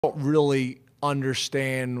don't really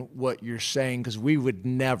understand what you're saying because we would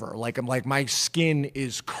never, like, I'm like, my skin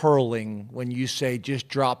is curling when you say just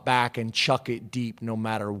drop back and chuck it deep no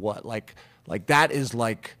matter what. Like that is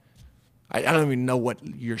like, I don't even know what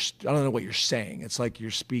I don't know what you're saying. It's like you're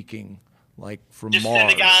speaking like from Just Mars. send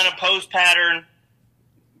the guy in a post pattern,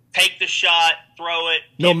 take the shot, throw it.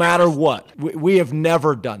 No matter what. We have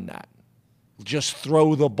never done that. Just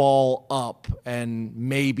throw the ball up and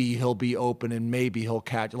maybe he'll be open and maybe he'll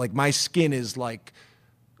catch it. Like my skin is like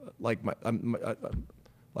you're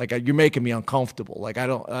making me uncomfortable. Like I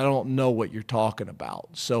don't know what you're talking about.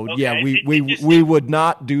 So Okay. yeah, we would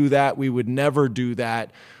not do that. We would never do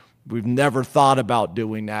that. We've never thought about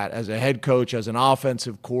doing that as a head coach, as an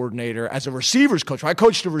offensive coordinator, as a receivers coach. I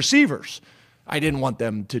coached the receivers. I didn't want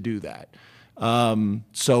them to do that.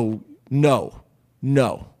 So no.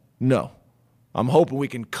 I'm hoping we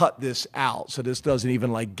can cut this out so this doesn't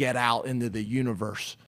even like get out into the universe.